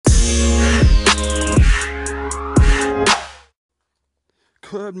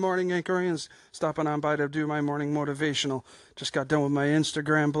Good morning, Anchorians. Stopping on by to do my morning motivational. Just got done with my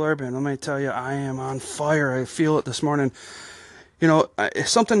Instagram blurb, and let me tell you, I am on fire. I feel it this morning. You know,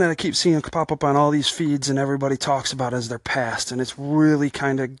 it's something that I keep seeing pop up on all these feeds, and everybody talks about as their past, and it's really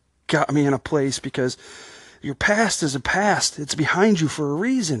kind of got me in a place because your past is a past. It's behind you for a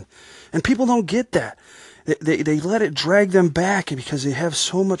reason, and people don't get that. They let it drag them back because they have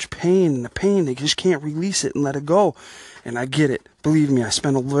so much pain, and the pain, they just can't release it and let it go. And I get it. Believe me, I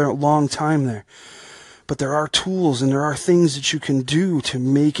spent a long time there. But there are tools and there are things that you can do to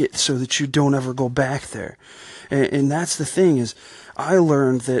make it so that you don't ever go back there. And that's the thing is, I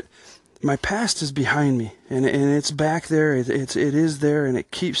learned that my past is behind me, and it's back there. It is there, and it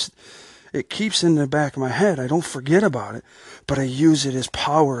keeps in the back of my head. I don't forget about it, but I use it as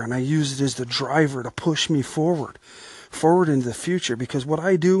power, and I use it as the driver to push me forward into the future. Because what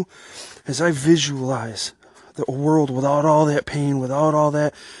I do is I visualize the world without all that pain, without all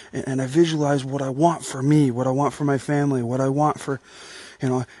that, and I visualize what I want for me, what I want for my family, what I want for,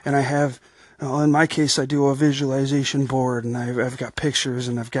 and I have, in my case, I do a visualization board, and I've got pictures,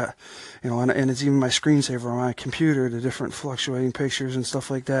 and I've got, and it's even my screensaver on my computer, the different fluctuating pictures and stuff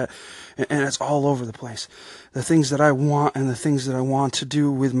like that, and it's all over the place. The things that I want and the things that I want to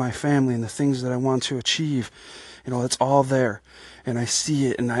do with my family and the things that I want to achieve, it's all there, and I see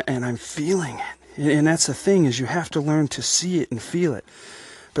it, and I'm feeling it. And that's the thing, is you have to learn to see it and feel it.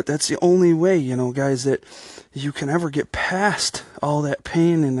 But that's the only way, guys, that you can ever get past all that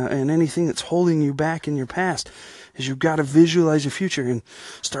pain and anything that's holding you back in your past, is you've got to visualize your future and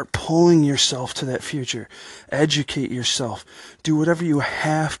start pulling yourself to that future. Educate yourself. Do whatever you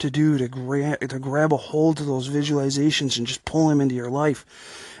have to do to grab a hold of those visualizations and just pull them into your life.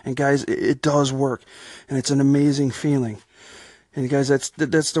 And guys, it does work. And it's an amazing feeling. And guys,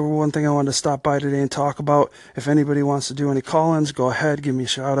 that's the one thing I wanted to stop by today and talk about. If anybody wants to do any call-ins, go ahead, give me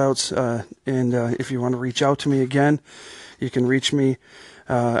shout-outs. And if you want to reach out to me again, you can reach me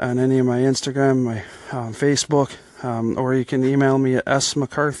on any of my Instagram, my Facebook, or you can email me at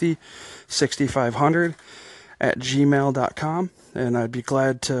smccarthy6500@gmail.com. And I'd be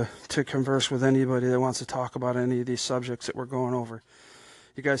glad to converse with anybody that wants to talk about any of these subjects that we're going over.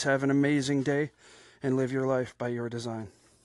 You guys have an amazing day, and live your life by your design.